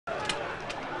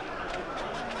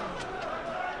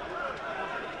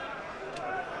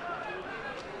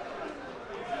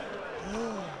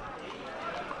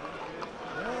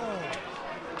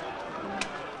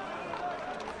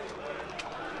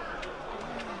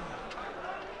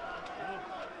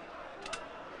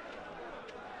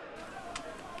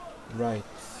Right.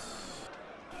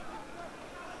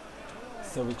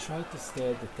 So we tried to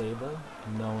stay at the table.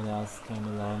 No one else came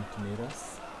along to meet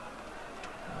us.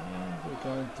 And we're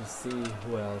going to see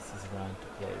who else is around to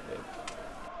play with.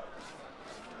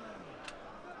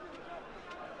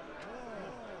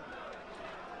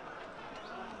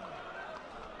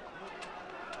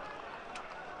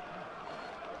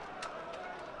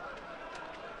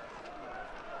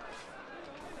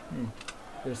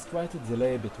 There's quite a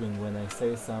delay between when I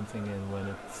say something and when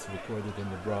it's recorded in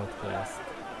the broadcast.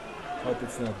 Hope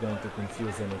it's not going to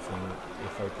confuse anything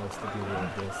if I post a video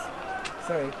of this.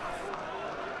 Sorry.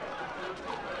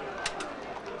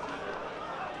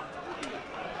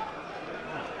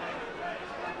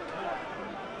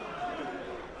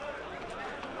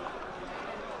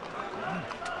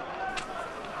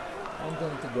 I'm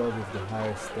going to go with the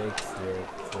higher stakes here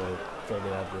for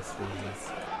fairly obvious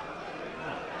reasons.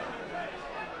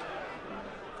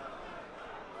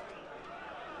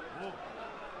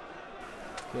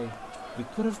 Okay, we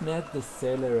could have met the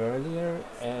sailor earlier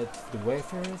at the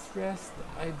Wayfarer's Rest,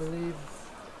 I believe.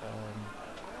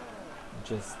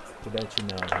 Just to let you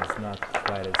know, he's not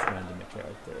quite as random a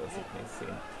character as it may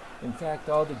seem. In fact,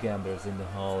 all the gamblers in the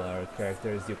hall are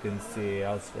characters you can see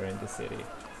elsewhere in the city.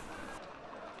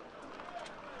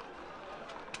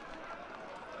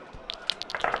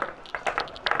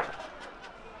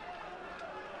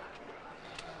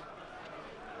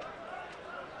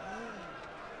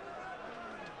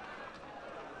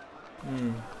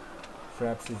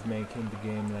 Perhaps he's making the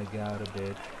game lag out a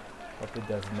bit. Hope it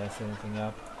doesn't mess anything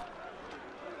up.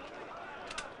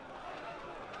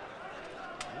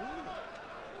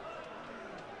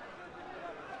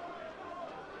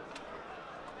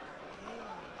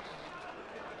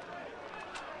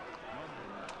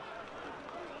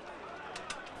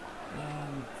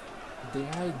 And the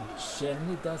eye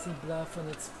generally doesn't bluff on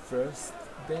its first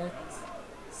bet,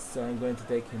 so I'm going to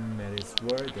take him at his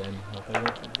word and hope I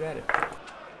won't regret it.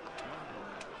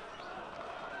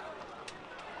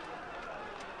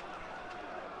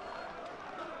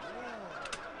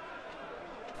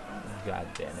 God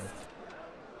damn it.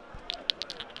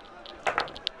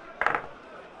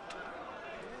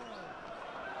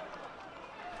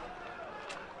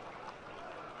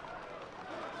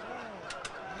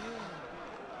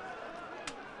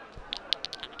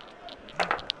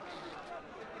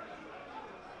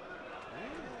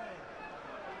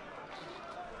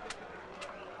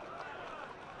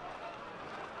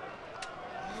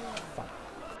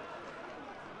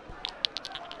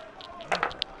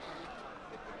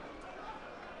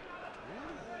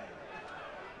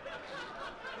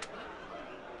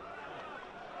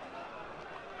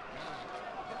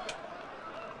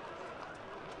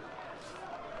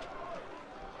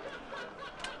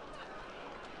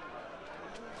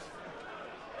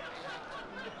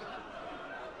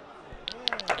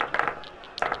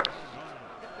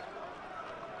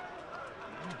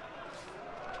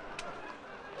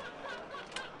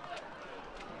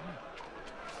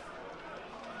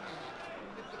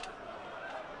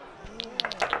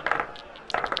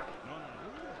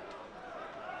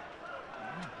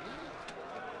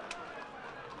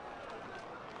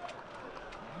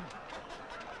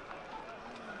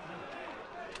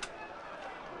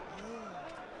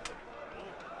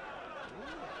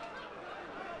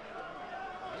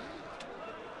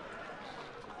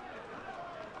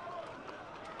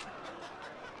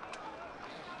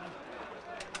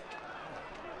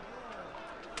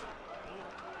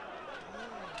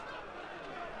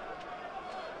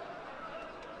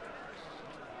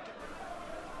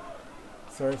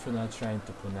 Sorry for not trying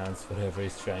to pronounce whatever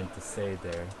he's trying to say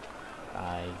there.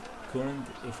 I couldn't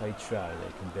if I tried.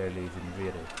 I can barely even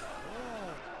read it.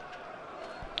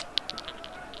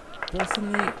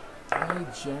 Personally, I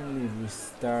generally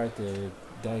restart a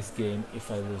dice game if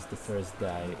I lose the first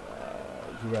die.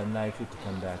 You're unlikely to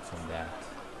come back from that.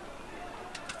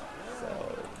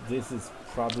 So this is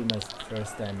probably my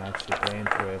first time actually playing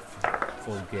through a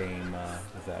full game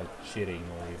without cheating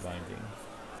or rewinding.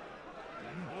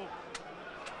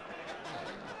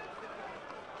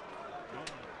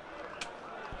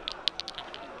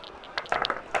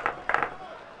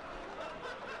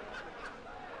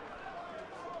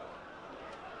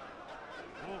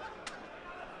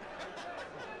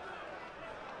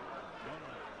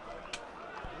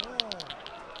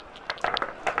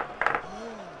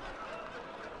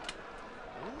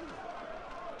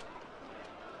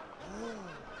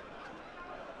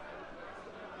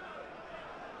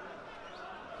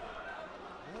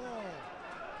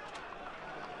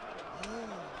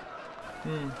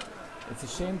 It's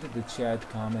a shame that the chat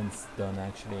comments don't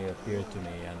actually appear to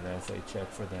me unless I check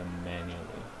for them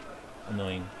manually.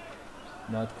 Annoying.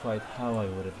 Not quite how I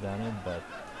would have done it, but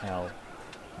hell,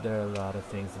 there are a lot of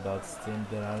things about Steam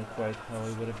that aren't quite how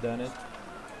I would have done it.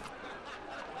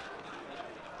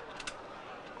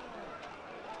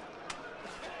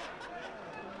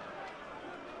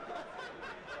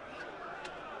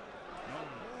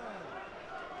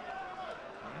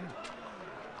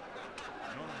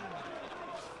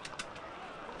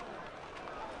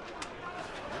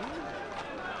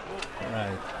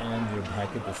 Right, and we're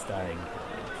back at the starting point.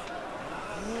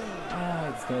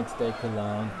 It's going to take a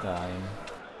long time.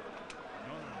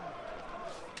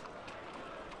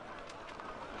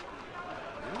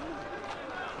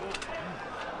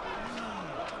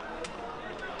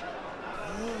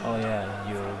 Oh yeah,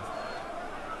 you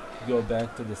go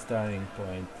back to the starting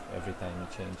point every time you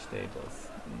change tables,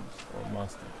 or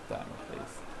most of the time at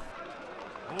least.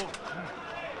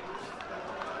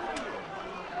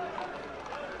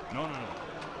 No.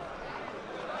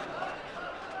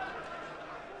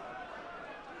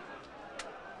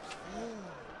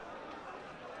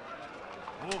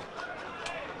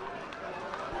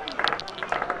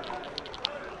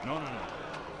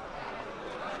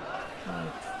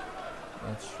 Right,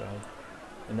 let's try.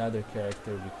 Another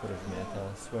character we could have met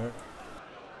elsewhere.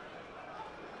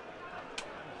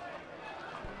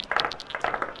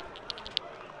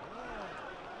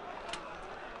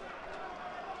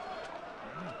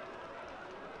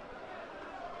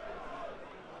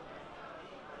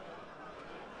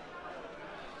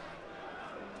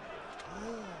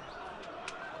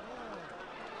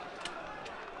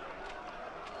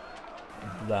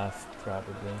 Bluff,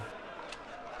 probably.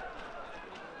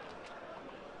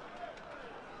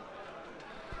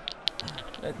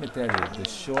 Let me tell you, the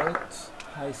short,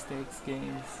 high-stakes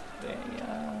games,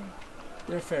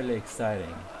 they're fairly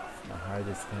exciting. My heart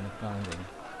is kind of pounding,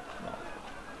 well,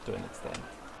 to an extent.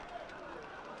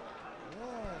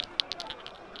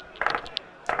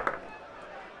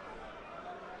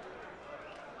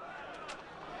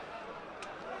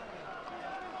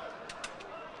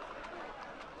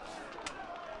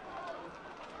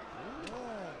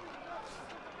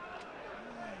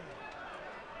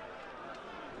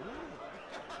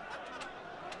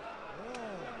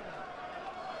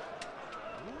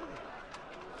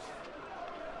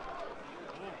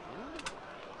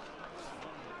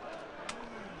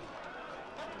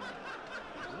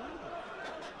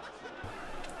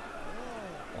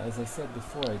 As I said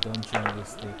before, I don't generally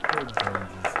stay put during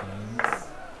these games.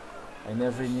 I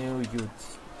never knew you'd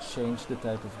change the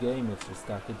type of game if you're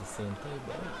stuck at the same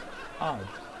table. Odd.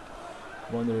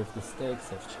 Wonder if the stakes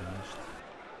have changed.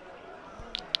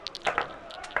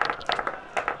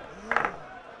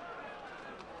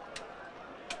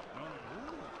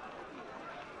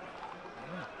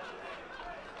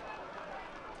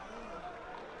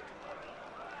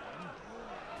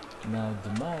 Now, the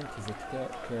monk is a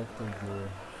character you're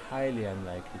highly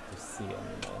unlikely to see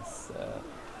unless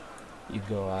you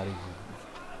go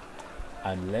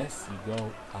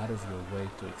out of your way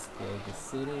to explore the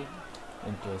city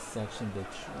into a section that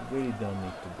you really don't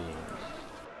need to be in.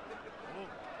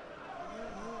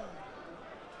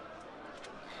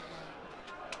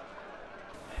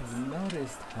 Have you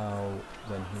noticed how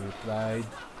when he replied,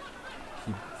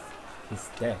 his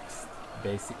text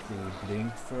basically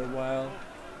blinked for a while?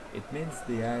 It means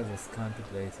the AI was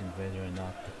contemplating whether or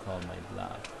not to call my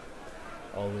bluff.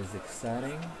 Always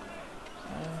exciting,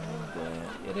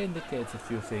 and it indicates a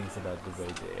few things about the way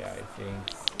the AI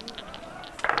thinks.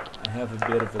 I have a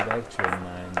bit of a lecture in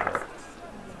mind, but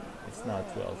it's not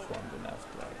well formed enough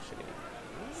to actually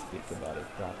speak about it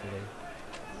properly.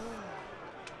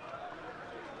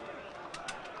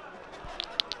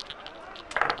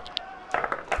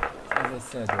 As I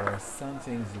said, there are some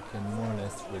things you can more or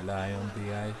less rely on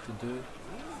the AI to do.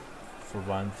 For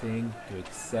one thing, to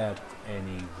accept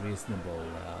any reasonable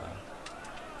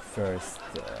first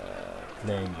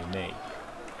claim you make.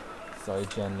 So I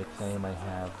generally claim I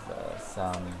have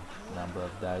some number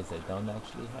of dice I don't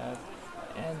actually have,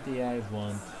 and the AI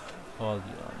won't call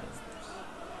you on it,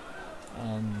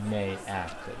 and may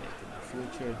act on it in the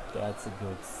future. That's a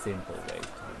good, simple way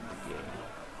to win the game,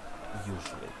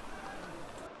 usually.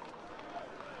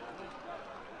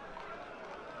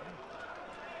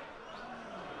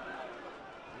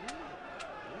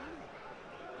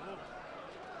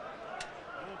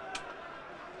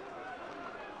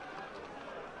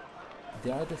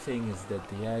 The other thing is that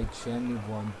the AI generally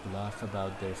won't bluff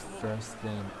about their first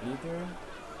claim either,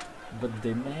 but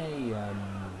they may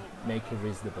make a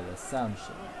reasonable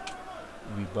assumption.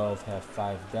 We both have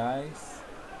 5 dice,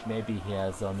 maybe he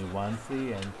has only 1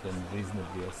 free and can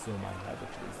reasonably assume I have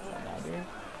at least another,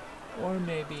 or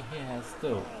maybe he has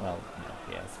 2. Well, no,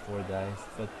 he has 4 dice,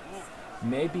 but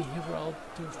Maybe he rolled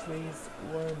 2 threes,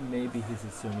 or maybe he's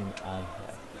assuming I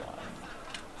have one.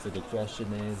 So the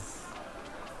question is,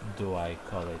 do I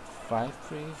call it 5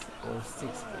 threes or 6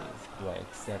 threes? Do I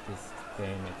accept his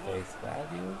claim at face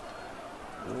value,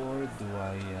 or do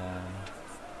I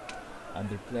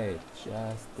underplay it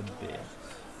just a bit?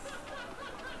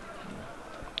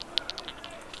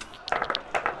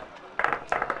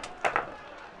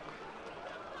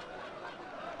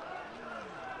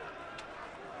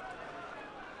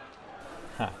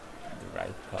 Ha, the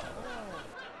right call.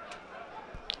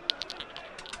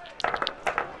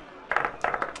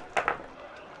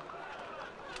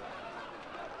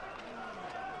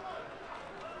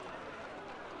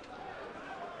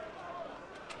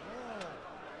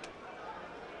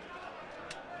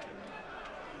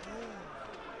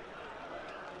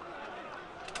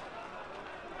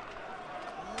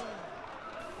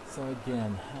 So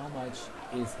again, how much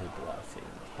is he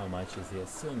bluffing? How much is he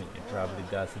assuming? He probably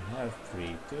doesn't have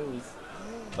 3 twos,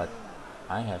 but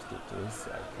I have 2 twos,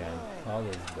 so I can call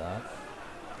his bluff.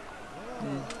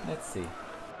 Let's see.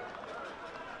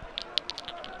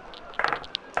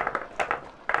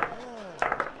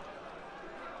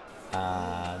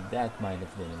 That might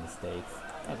have been a mistake.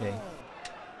 Okay.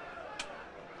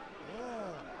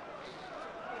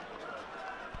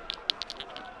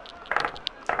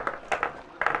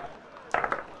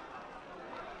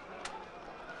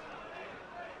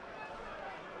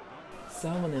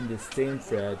 Someone in this same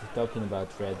thread, talking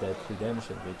about Red Dead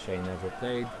Redemption, which I never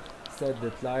played, said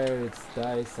that Liar's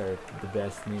dice are the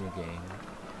best minigame,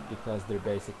 because they're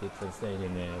basically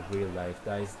translating a real-life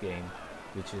dice game,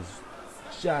 which is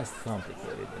just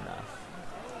complicated enough.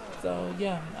 So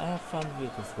yeah, I have fun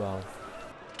with it as well.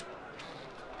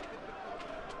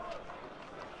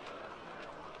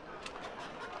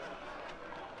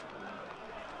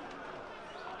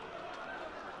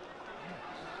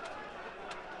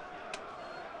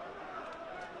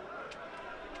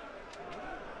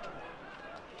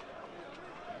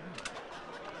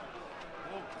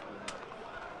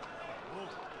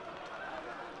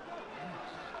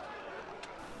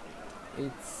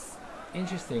 It's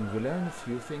interesting, we learn a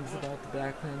few things about the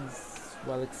backlands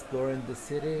while exploring the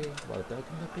city, while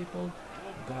talking to people,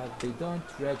 but they don't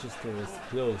register as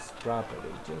clues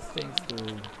properly, just things to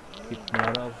keep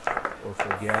note of or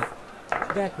forget.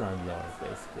 Background lore,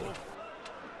 basically.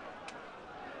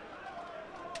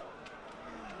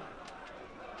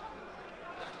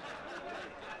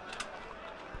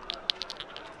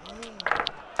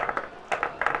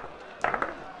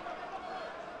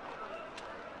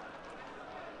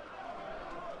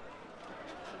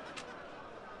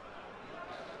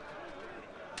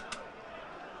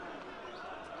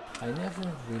 I never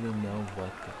really know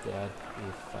what to get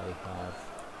if I have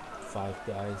 5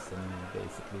 dice and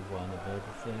basically 1 of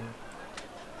everything.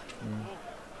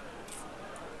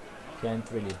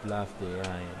 Can't really bluff the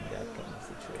AI in that kind of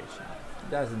situation.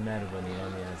 It doesn't matter when he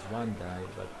only has 1 die,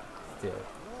 but still.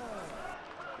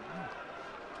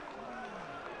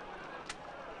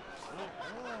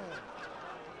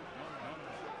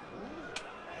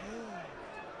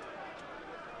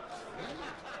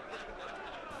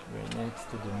 We're next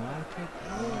to the market,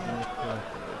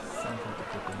 there's something to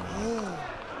keep in mind.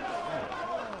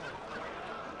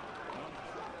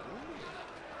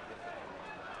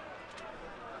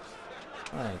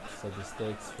 Right, so the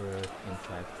stakes were in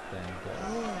fact 10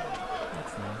 gold.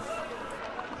 That's nice.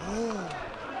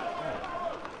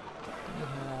 We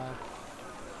have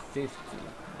 50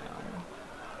 now.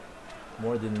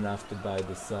 More than enough to buy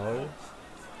the soul,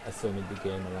 assuming the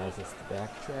game allows us to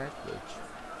backtrack, which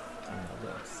I'm not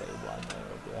going to say one way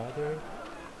or the other.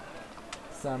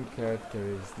 Some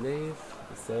characters leave,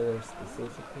 the sailor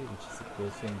specifically, which is a cool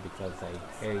thing because I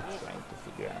hate trying to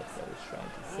figure out what it's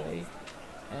trying to say.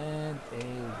 And a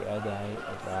red eye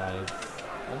arrives.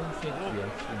 I don't think we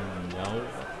actually know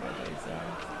what red eyes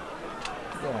are.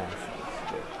 Yeah, so it's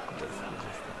good. Basically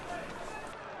just things.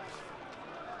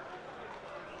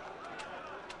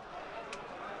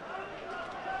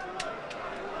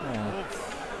 Right.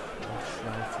 Let's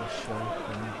try for short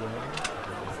window.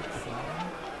 What does it say?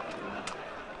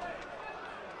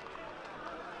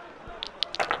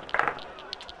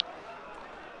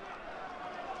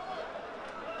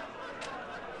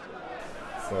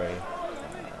 Sorry, I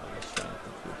was trying to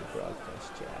do the broadcast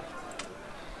chat.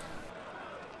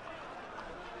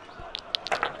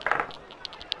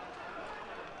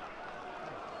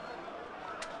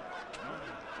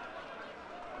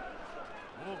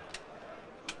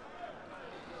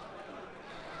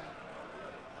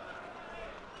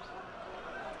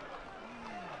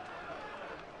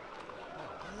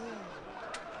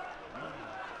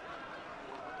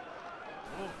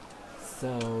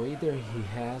 So either he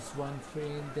has one free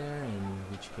in there, in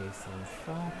which case I'm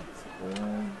fucked,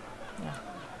 or yeah.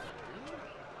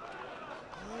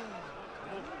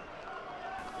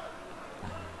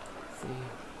 See,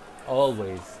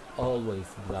 always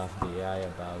bluff the AI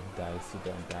about dice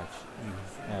you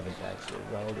haven't actually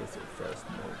rolled as your first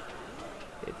move.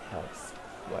 It helps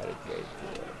quite a great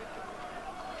deal.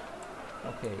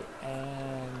 Okay,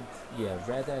 and yeah,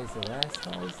 red eyes are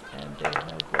assholes, and they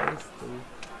have ways to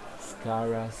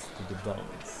scar us to the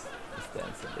bones,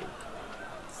 ostensibly.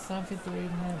 Something to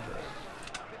remember.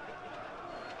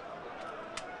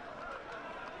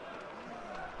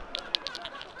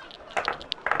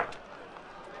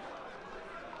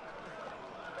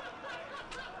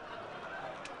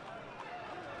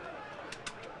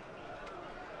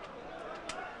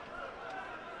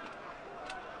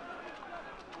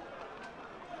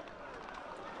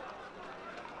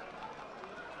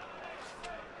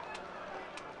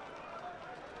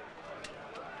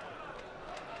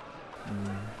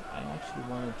 I actually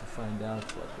wanted to find out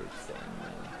what they're saying,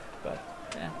 but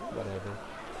whatever.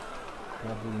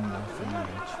 Probably nothing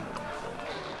much meaningful.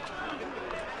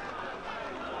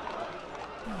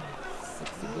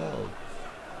 60 gold.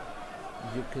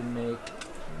 You can make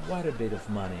quite a bit of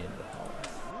money in the homes.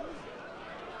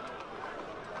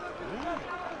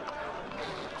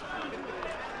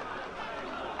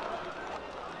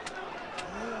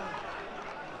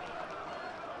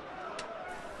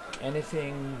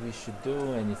 Anything we should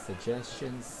do? Any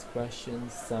suggestions,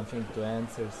 questions, something to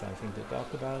answer, something to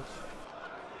talk about?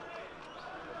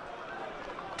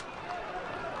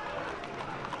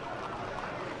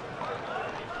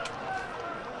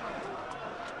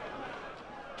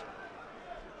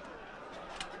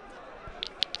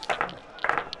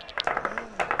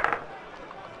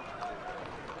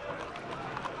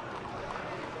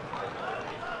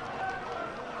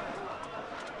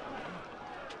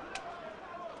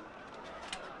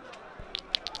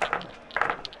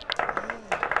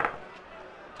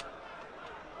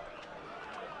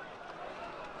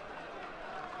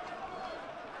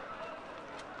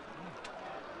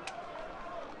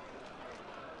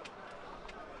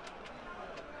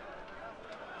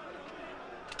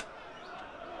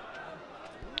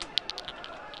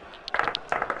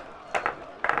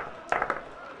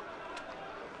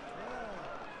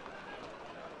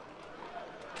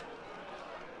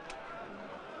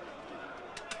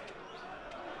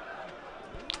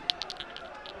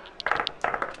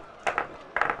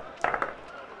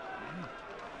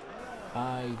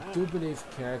 I do believe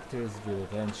characters will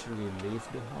eventually leave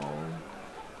the home.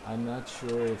 I'm not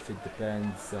sure if it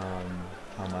depends on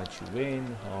how much you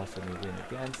win, how often you win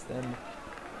against them.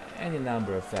 Any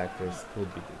number of factors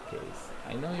could be the case.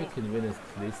 I know you can win at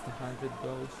least 100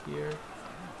 gold here,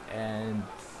 and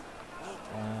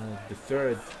the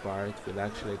third part will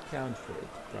actually account for it.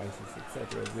 Prices,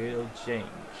 etc. will change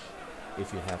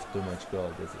if you have too much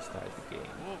gold as you start the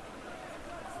game.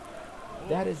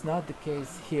 That is not the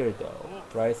case here though.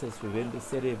 Prices within the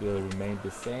city will remain the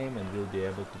same, and you'll be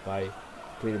able to buy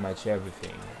pretty much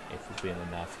everything if you win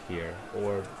enough here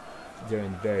or during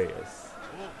various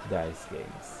dice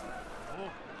games.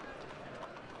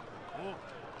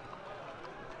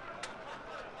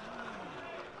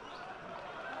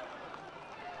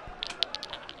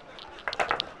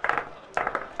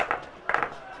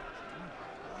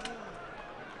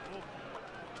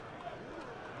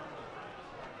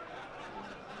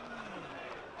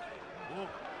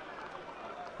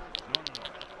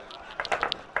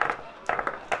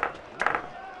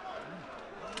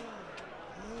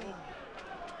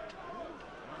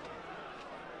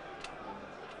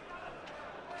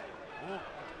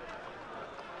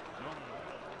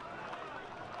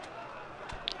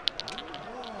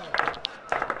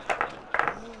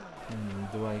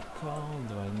 Do I call?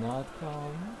 Do I not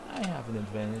call? I have an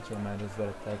advantage, I might as well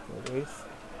attack the race.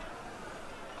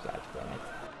 God damn it.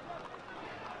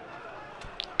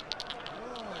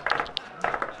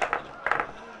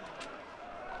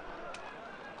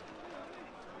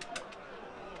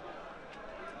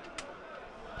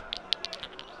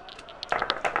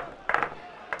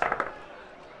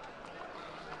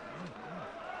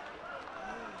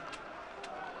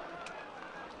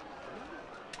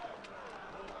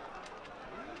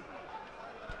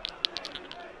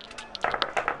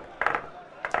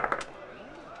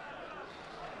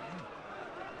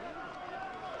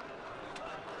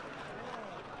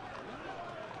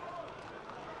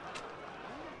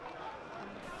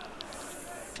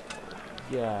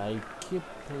 Yeah, I keep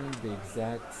playing the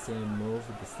exact same move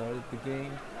at the start of the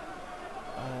game.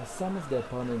 Some of the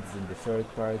opponents in the third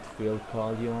part will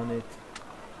call you on it,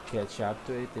 catch up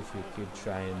to it if you keep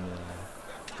trying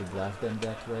to bluff them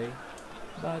that way,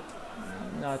 but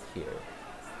not here.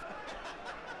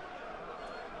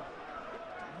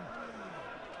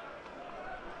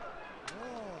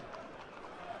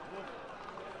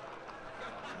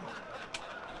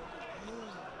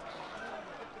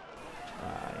 I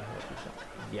hope he does.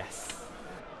 Yes!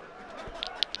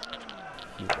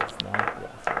 He does not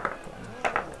bluff it.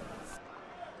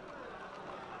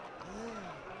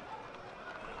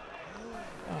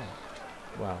 Oh,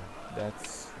 wow,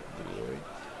 that's weird.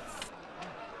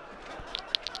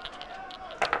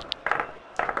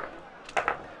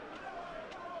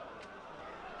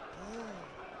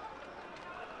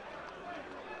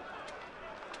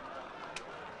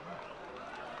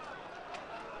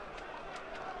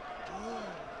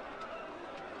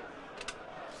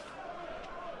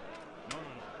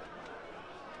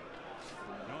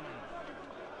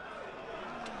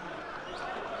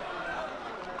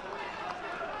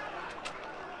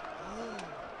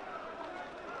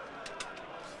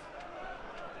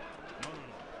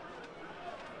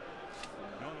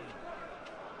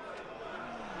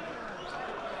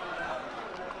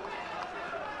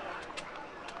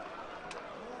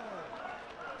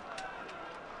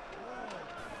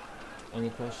 Any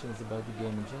questions about the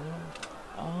game in general?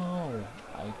 Oh,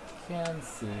 I can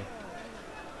see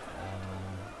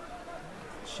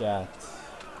chat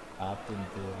up in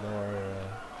the lower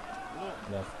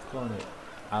left corner,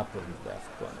 upper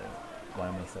left corner. Why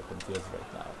am I so confused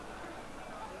right now?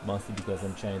 Mostly because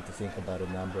I'm trying to think about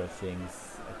a number of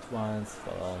things at once,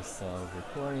 while also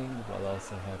recording, while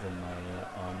also having my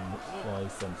own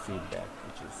voice and feedback,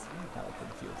 which is kind of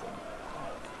confusing.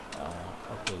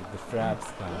 Okay, the fraps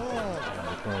counting and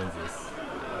the coins is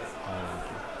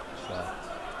highlighted shot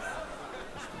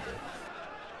just a bit.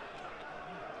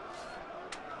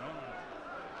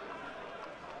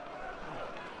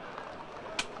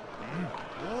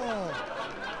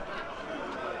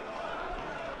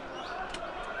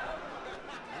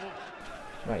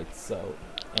 Right, so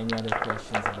any other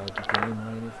questions about the game or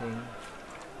anything?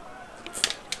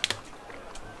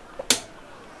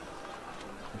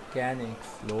 Mechanics,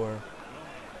 lore,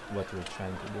 what we're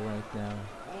trying to do right now.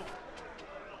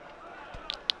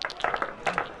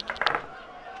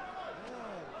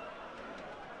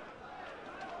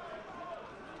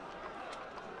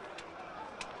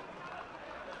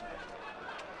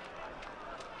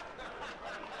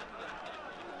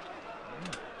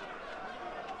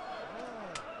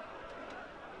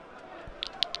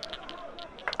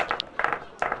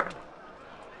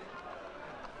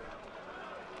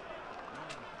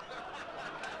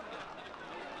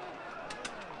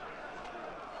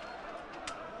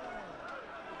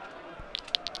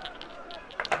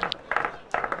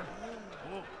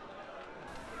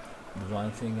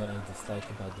 One thing I dislike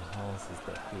about the halls is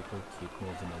that people keep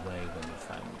moving away when you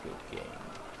find a good game.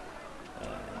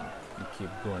 And you keep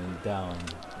going down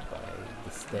by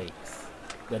the stakes.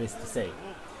 That is to say,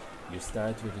 you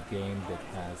start with a game that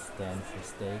has 10 for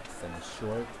stakes and a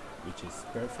short, which is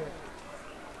perfect.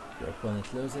 Your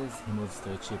opponent loses, he moves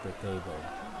to a cheaper table.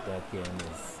 That game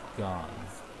is gone,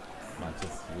 much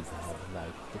as you would have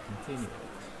liked to continue it.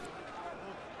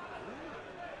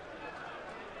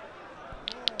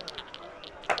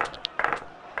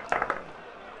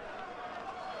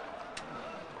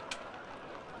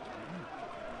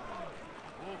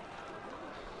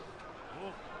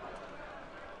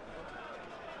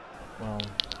 Well,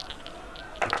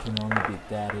 it can only be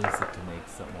that easy to make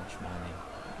so much money.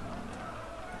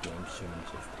 The game shouldn't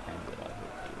just hand it over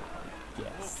to you,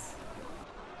 I guess.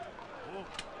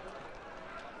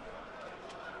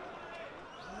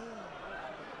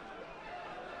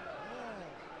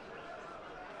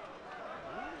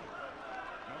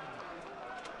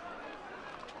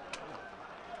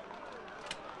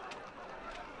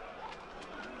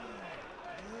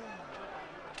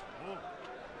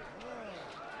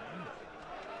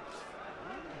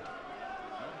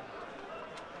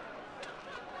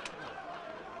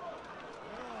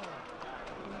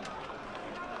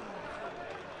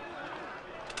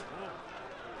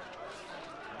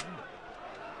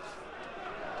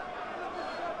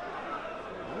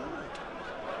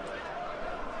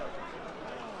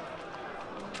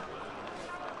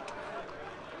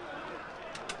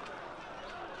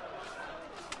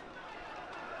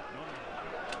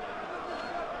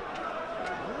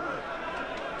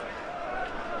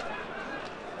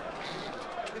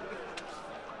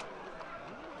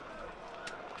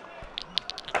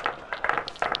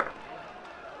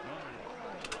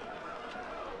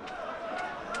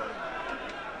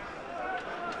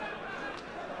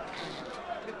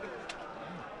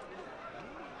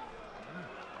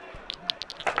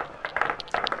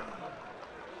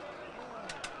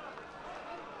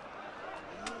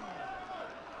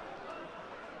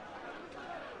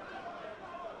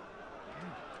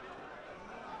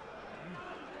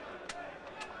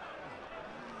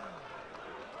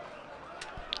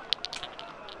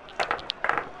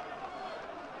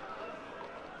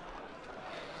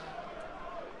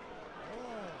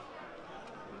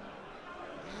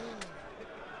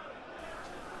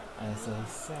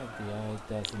 said, the eye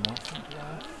doesn't often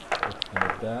bluff, but when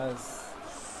it does,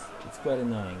 it's quite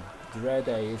annoying. The red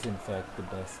eye is in fact the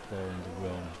best player in the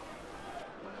room.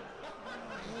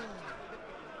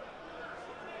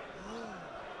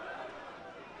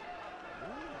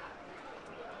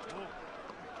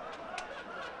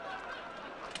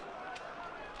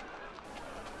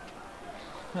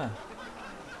 Huh.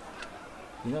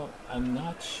 You know, I'm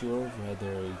not sure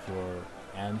whether your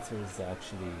answers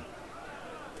actually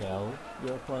tell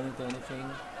your opponent anything,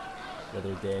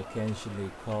 whether they occasionally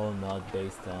call not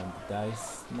based on the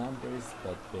dice numbers,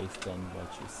 but based on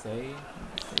what you say in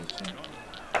the station.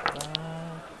 But,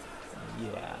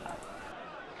 yeah.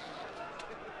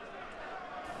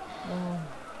 Well,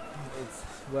 it's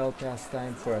well past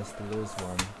time for us to lose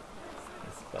one,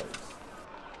 I suppose.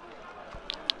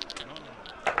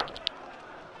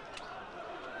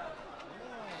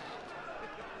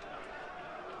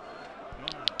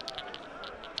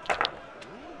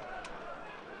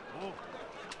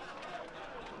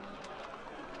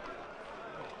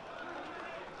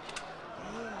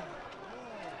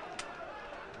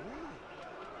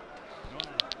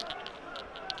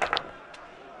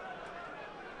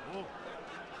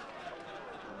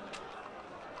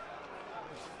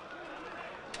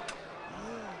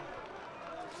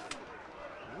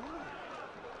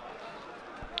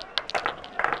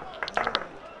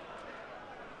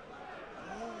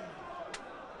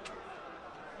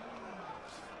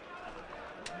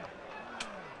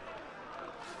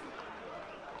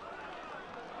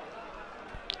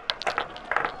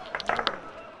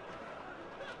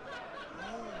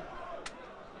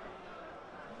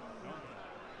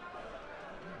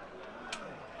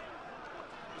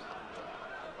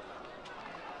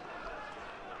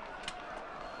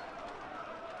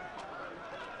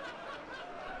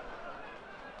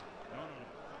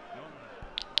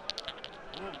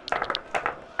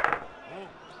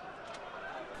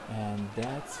 And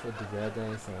that's what the red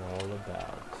eyes are all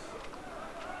about.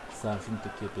 Something to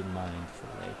keep in mind for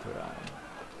later on.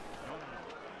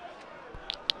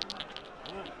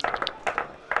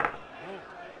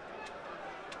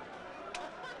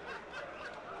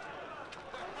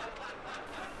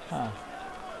 Huh.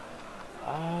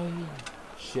 I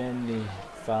generally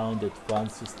found that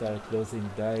once you start closing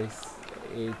dice,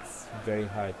 it's very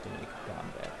hard to make a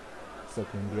comeback. So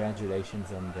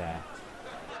congratulations on that.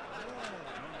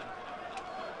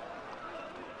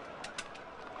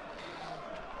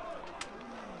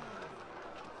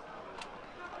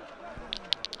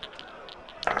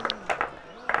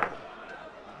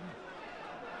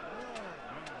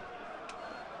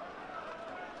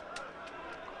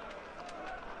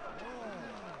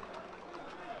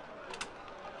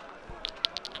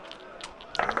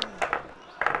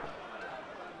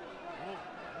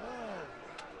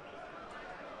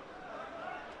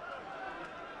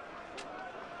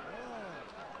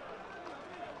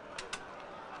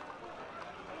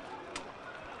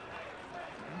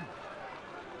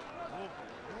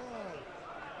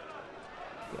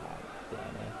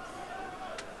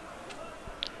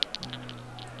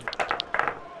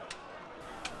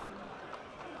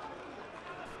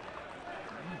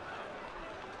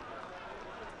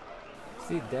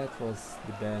 See, that was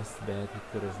the best bet he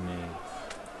could have made.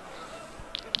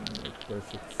 It made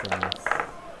perfect sense.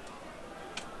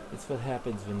 It's what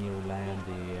happens when you rely on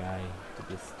the AI to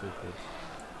be stupid.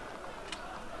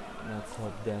 Let's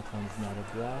hope that one's not a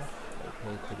bluff. I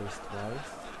hate to lose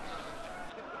twice.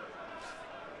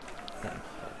 Thank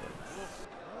heavens.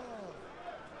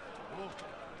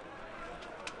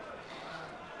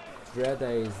 Red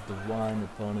Eye is the one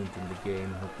opponent in the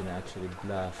game who can actually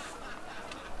bluff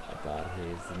about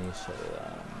his initial,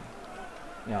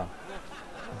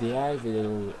 the eye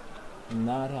will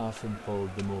not often pull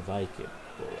the move I keep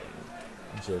pulling,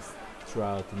 just throw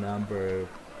out a number,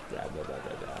 blah blah blah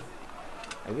blah blah.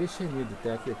 I wish I knew the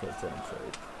technical term for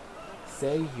it.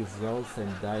 Say you've rolled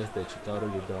some dice that you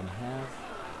totally don't have,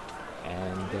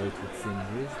 and it would seem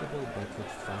reasonable but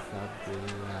would fuck up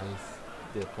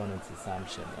the opponent's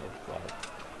assumption of what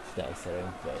dice are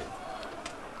in play.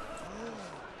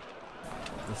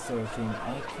 The sort of thing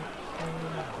I can play,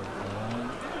 but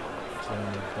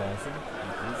generally doesn't in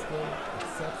this game,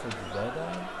 except for the red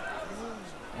eye,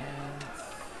 and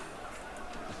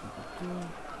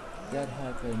that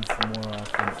happens more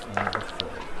often in the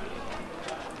third game.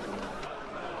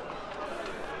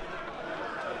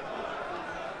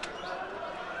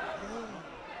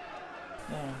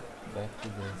 Now, back to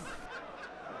this.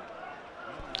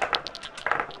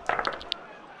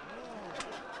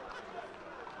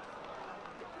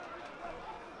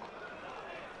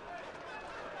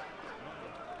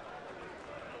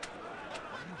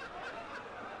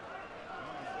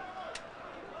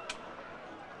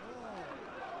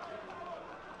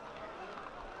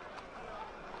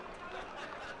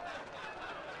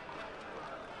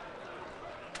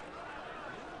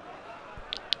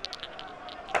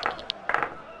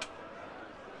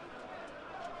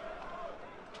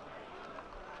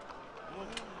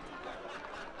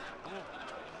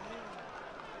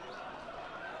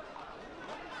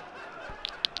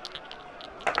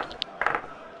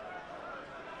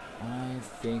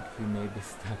 we may be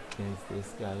stuck against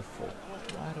this guy for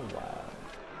quite a while.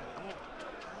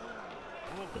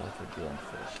 That would be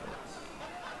unfortunate.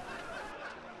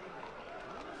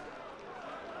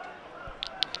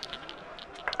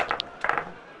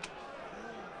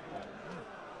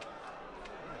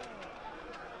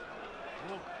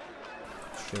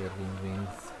 Trailing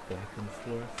wings back and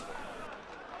forth.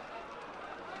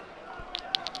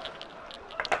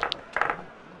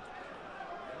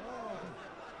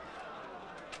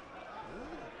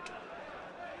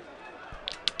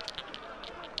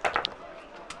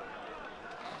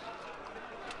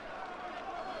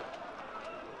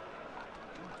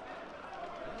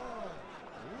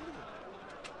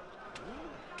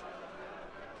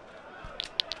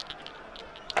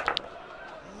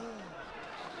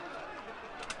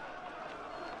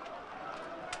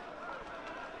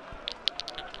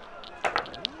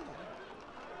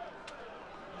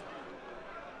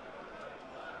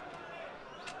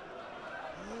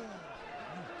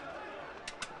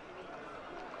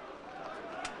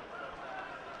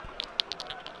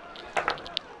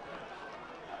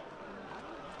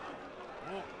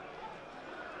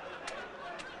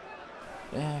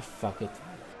 Fuck it.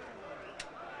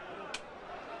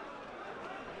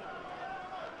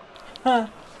 Huh.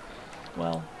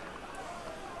 Well,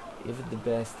 even the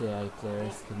best AI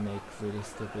players can make really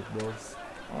stupid moves,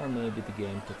 or maybe the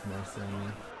game took mercy on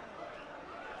me.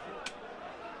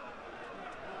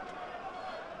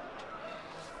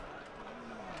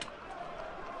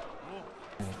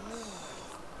 Right.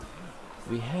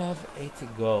 We have 80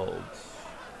 gold.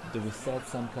 Do we set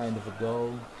some kind of a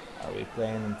goal? Are we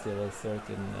playing until a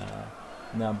certain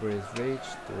number is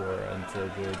reached, or until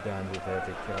we're done with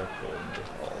every character in the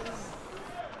halls?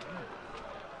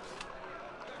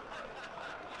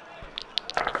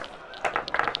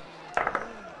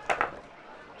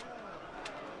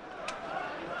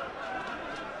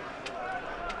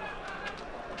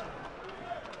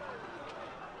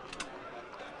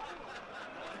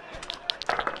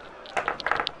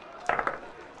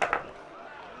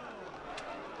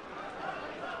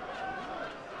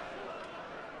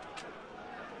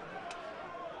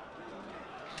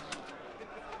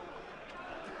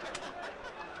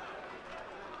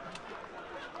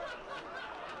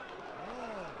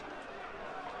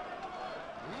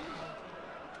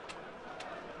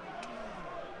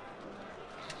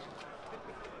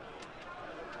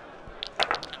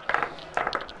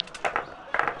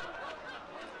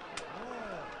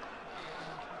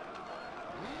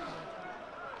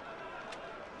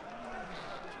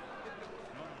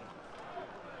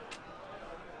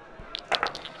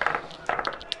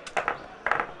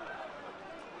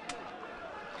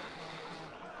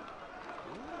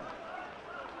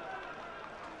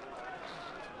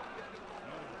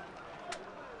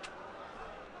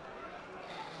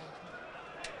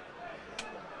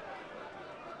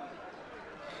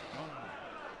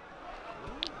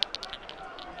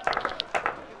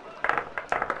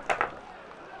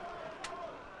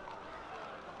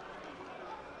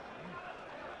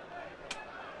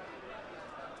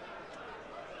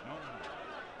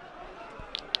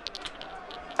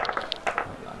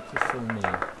 For me,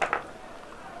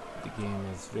 the game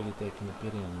has really taken a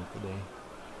pity on me today,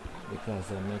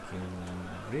 because I'm making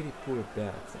really poor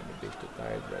bets. I'm a bit too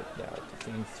tired right now to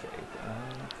think straight,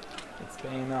 and it's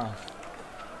paying off.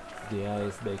 The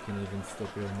eyes, they can even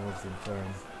stop your moves in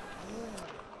turn.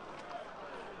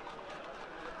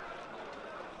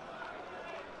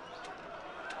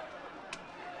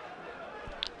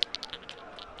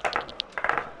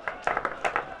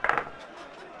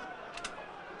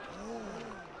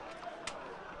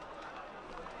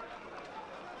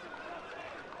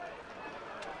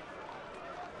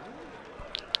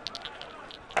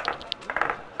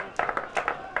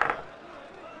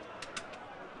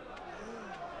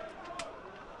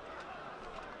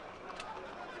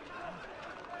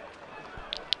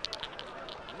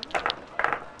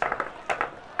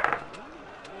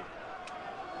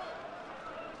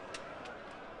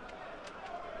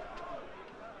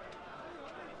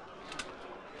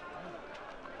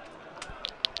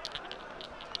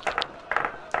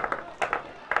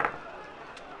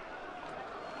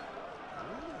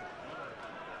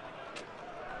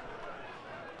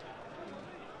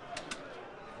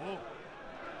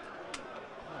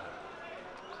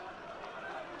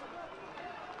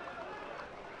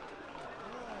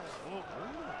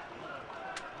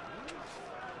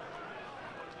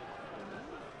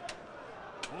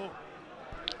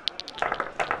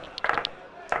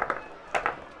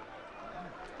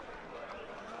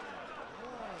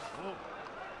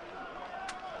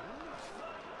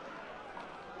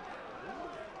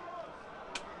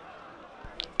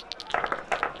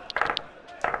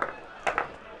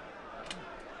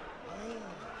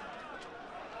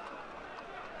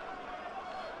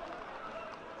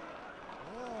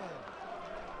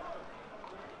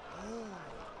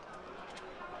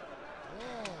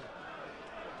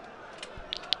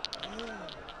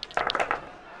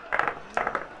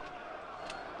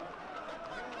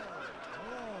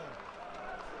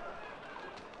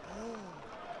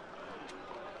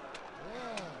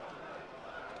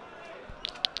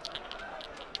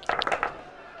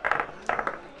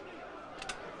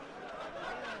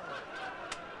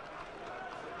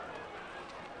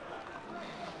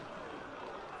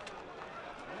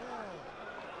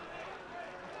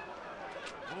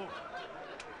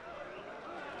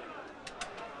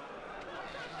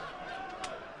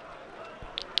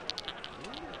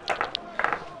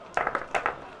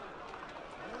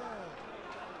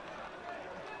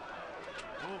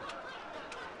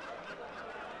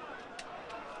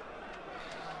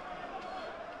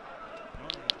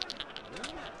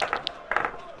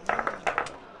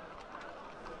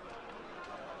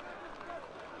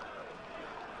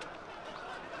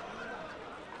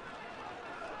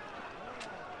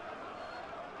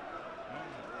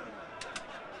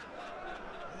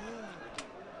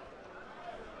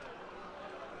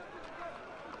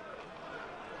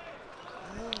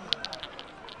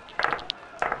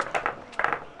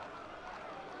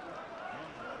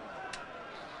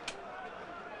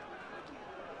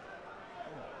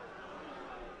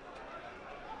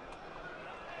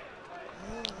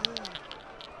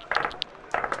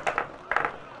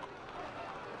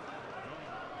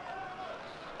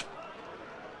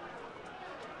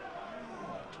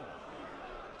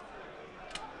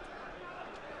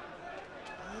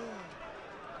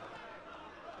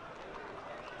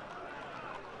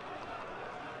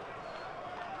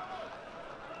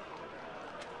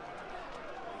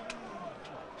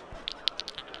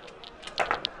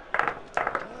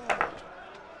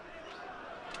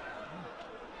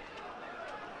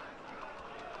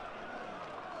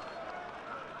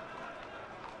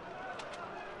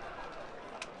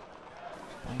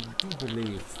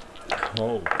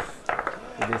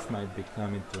 This might be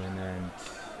coming to an end.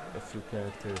 A few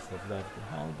characters have left the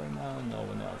hall by now, no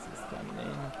one else is coming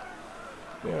in.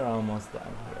 We're almost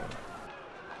done here.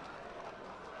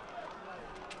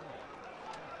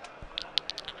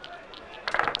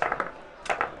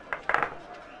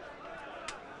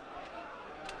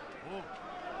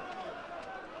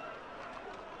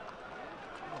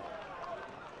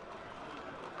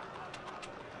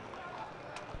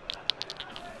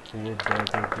 Poor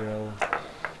daughter girl,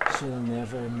 she'll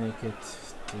never make it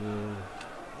to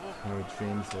her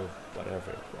dreams of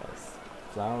whatever it was.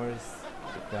 Flowers,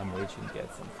 become rich and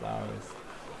get some flowers.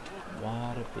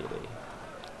 What a pity.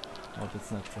 Hope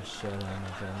it's not foreshadowing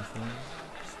of anything.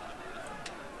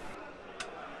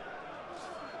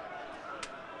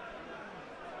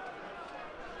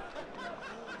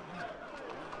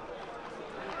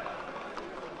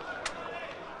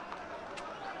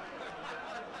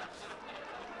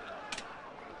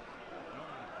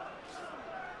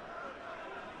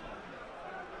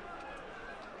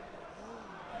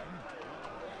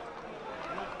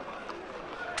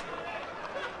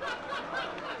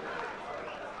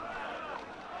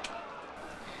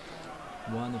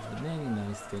 One of the many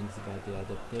nice things about the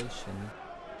adaptation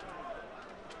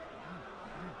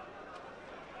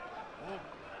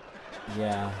we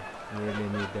really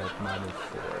need that money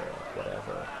for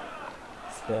whatever,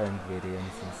 spare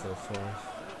ingredients and so forth.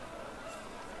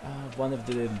 One of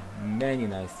the many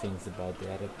nice things about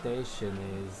the adaptation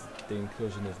is the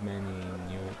inclusion of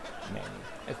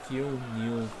a few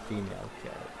new female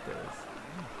characters,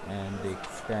 and the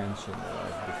expansion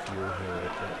of the few who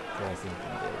were present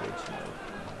in the original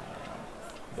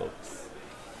books.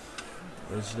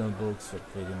 Original books were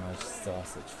pretty much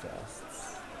sausage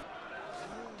fests,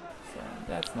 so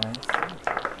that's nice.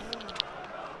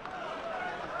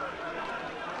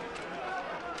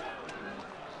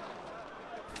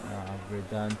 We're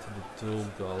done to the 2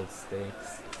 gold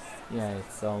stakes. Yeah,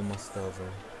 it's almost over.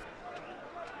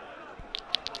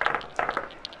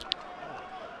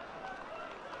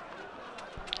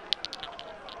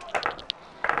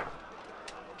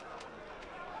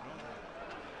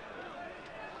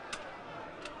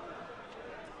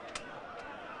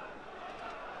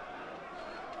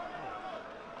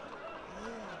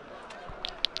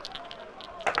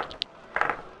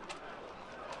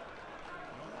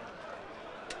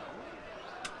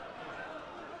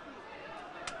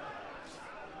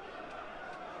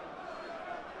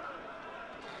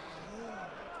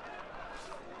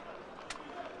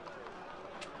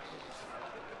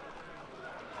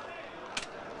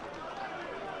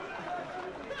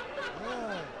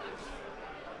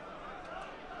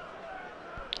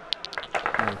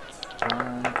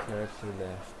 One character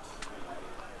left.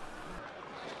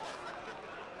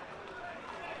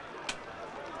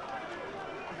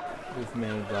 We've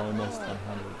made almost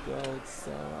 100 gold,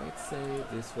 so I'd say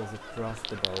this was a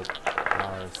profitable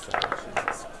parcel.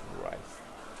 Jesus Christ.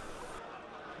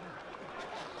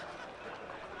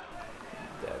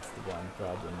 That's the one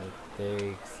problem. It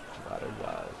takes quite a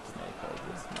while to make all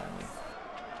this money.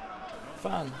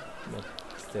 Fun, but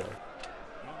still.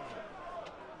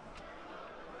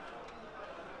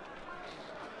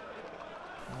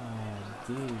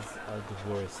 These are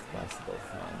the worst possible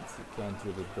hands. You can't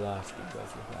really bluff because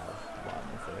you have one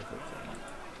of everything.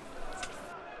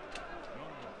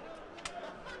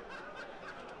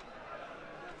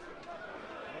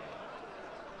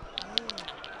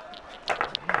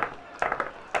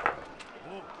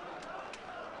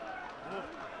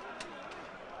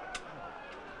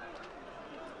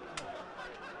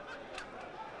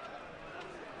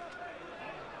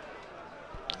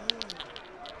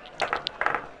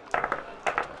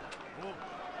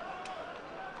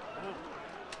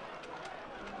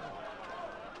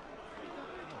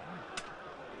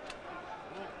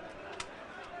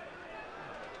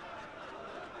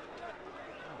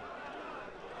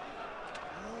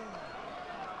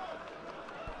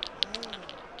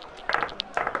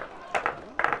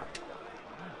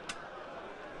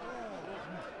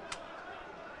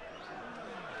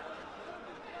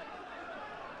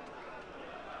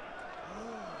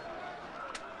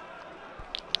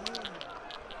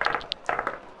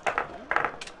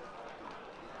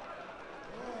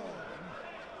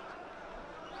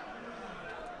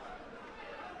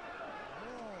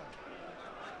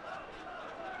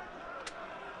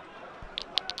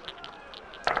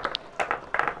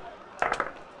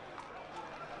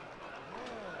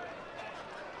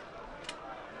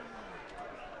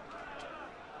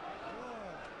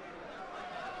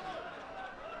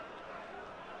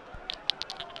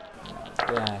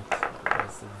 That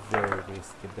was a very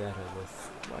risky bet. I was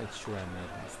quite sure I made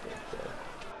a mistake there.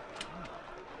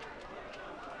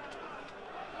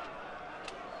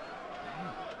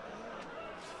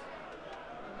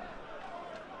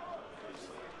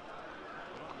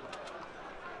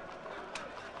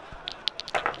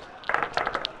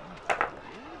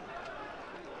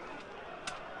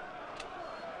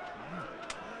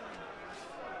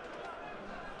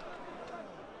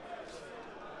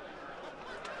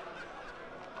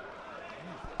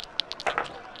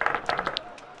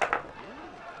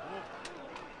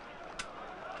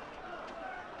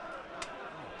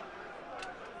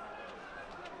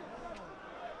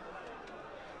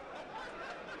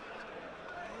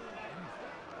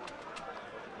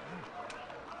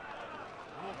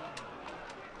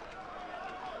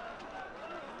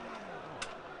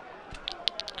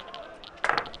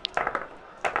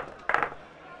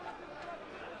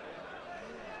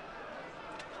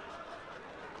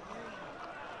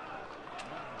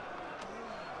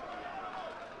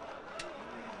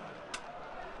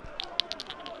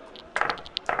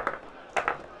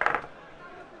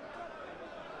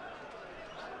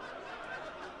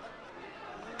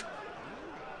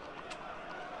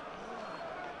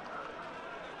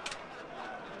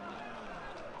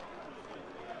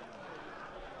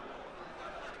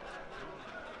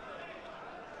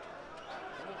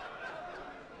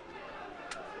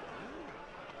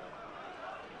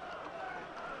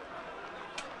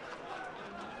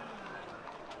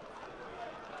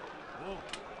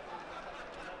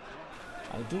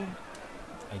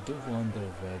 I do wonder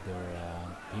whether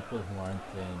people who aren't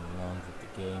playing along with the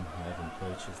game, who haven't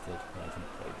purchased it, who haven't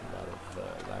played a lot of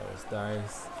Liar's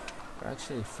Dice, are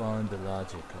actually following the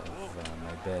logic of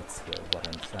my bets here, what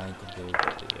I'm trying to do,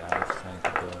 what the AI is trying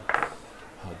to do,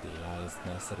 how the AI is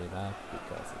messing it up,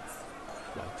 because it's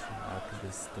quite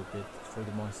remarkably stupid for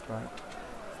the most part.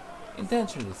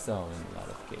 Intentionally so in a lot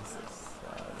of cases.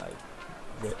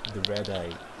 The red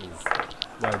eye is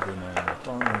widely known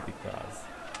opponent because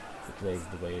it plays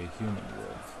the way a human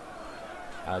would.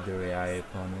 Other AI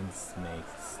opponents make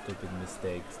stupid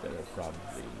mistakes that are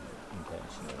probably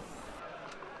intentional.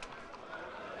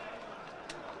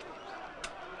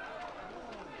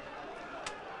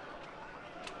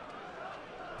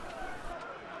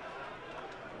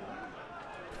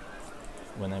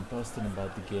 When I'm posting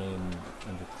about the game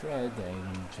in the thread,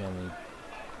 I'm generally...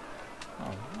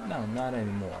 Oh, no, not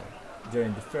anymore.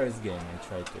 During the first game I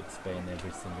tried to explain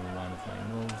every single one of my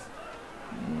moves.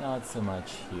 Not so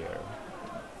much here.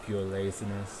 Pure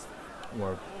laziness,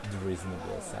 or the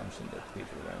reasonable assumption that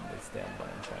people will understand what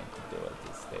I'm trying to do at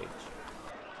this stage.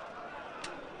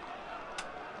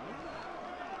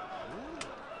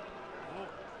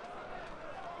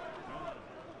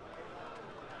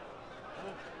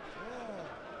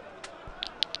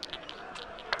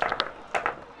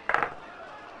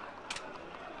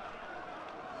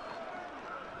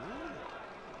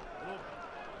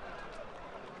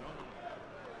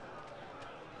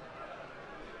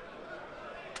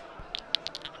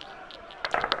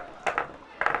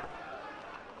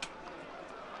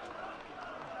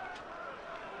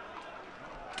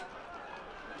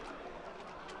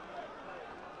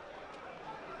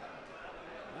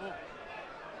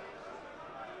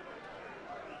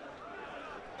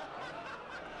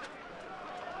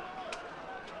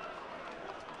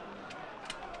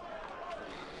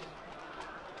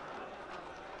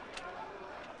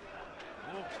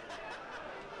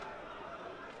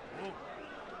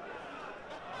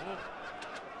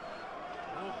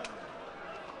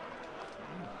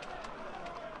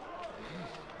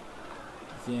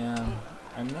 Yeah,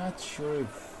 I'm not sure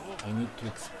if I need to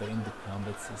explain the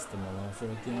combat system all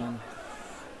over again,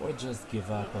 or just give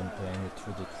up on playing it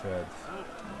through the thread.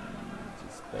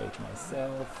 Just play it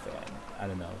myself and, I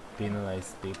don't know,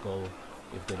 penalize people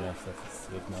if they don't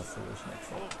have no solution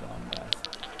except combat.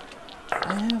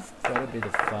 I have quite a bit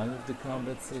of fun with the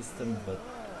combat system, but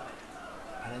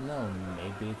I don't know,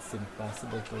 maybe it's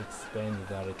impossible to explain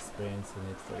without experiencing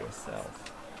it for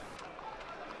yourself.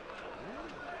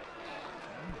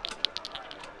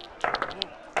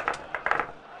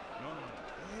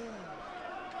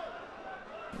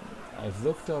 I've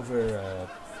looked over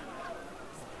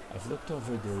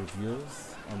the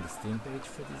reviews on the Steam page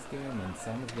for this game, and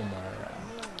some of them are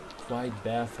quite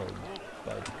baffled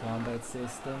by the combat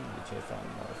system, which I found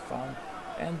more fun,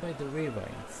 and by the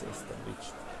rewind system,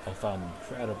 which I found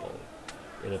incredible.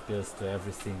 It appeals to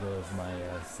every single of my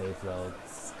save load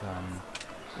scum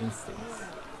instincts.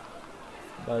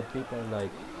 But people are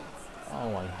like,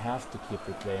 oh, I have to keep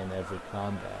replaying every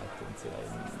combat until I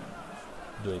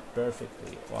do it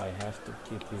perfectly, or I have to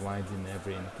keep rewinding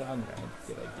every encounter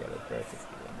until I get it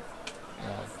perfectly.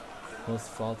 Well, whose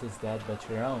fault is that but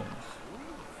your own?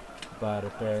 But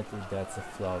apparently that's a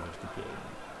flaw of the game.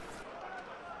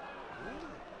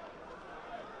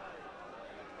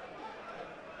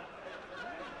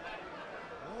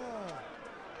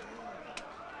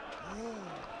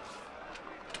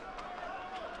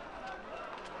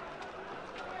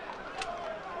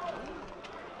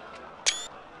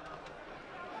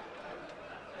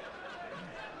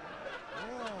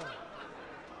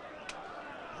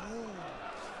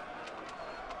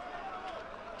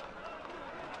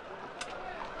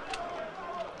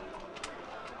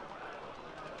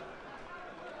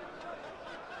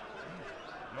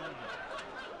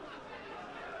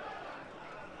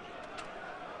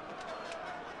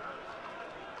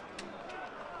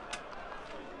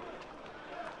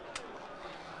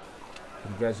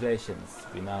 Congratulations,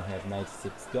 we now have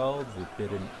 96 gold, we've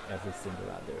beaten every single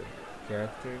other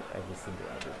character, every single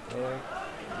other player.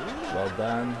 Well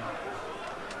done.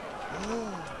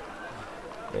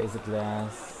 Raise a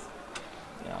glass,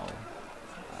 you know,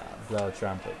 blow a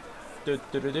trumpet. Do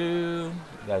do do do,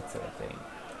 that sort of thing.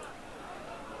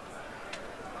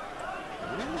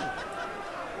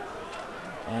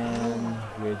 And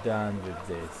we're done with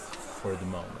this for the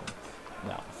moment.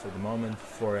 No, for the moment,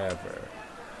 forever.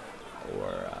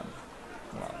 Or,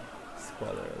 well,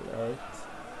 spoiler alert,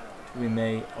 we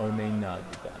may or may not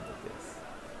be done with this.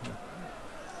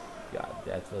 God,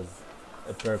 that was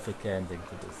a perfect ending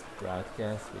to this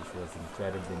broadcast, which was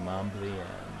incredibly mumbly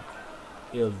and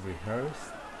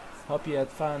ill-rehearsed. Hope you had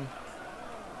fun.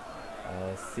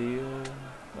 See you.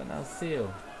 Well, I'll see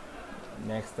you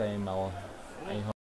next time. I hope